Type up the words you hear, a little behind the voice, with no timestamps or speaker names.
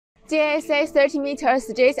JAC 30 meters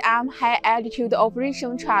JSM high-altitude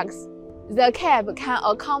operation trucks. The cab can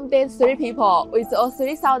accommodate 3 people with a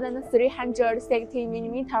 3,360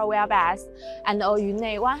 mm wheelbase and a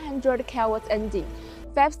Yunnei 100 kilowatt engine,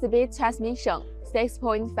 5-speed transmission,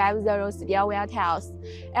 6.50 steel wheel tails,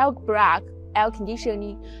 air brake, air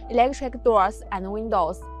conditioning, electric doors and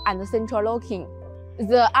windows, and central locking.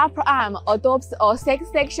 The upper arm adopts a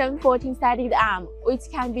 6-section 14-sided arm, which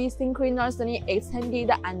can be synchronously extended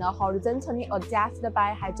and horizontally adjusted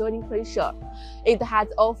by hydraulic pressure. It has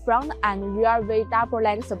a front and rear wheel double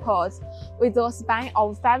leg support, with a span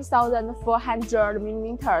of 5,400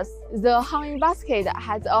 mm. The hanging basket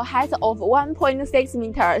has a height of 1.6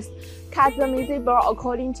 meters, customizable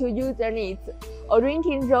according to user needs, a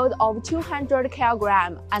rated load of 200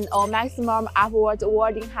 kg, and a maximum upward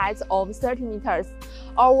loading height of 30 meters.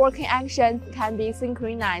 All working actions can be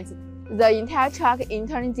synchronized. The entire truck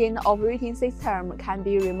intelligent operating system can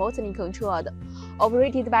be remotely controlled,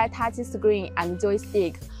 operated by touch screen and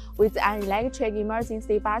joystick, with an electric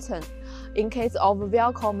emergency button. In case of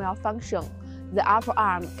vehicle malfunction, the upper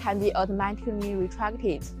arm can be automatically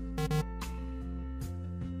retracted.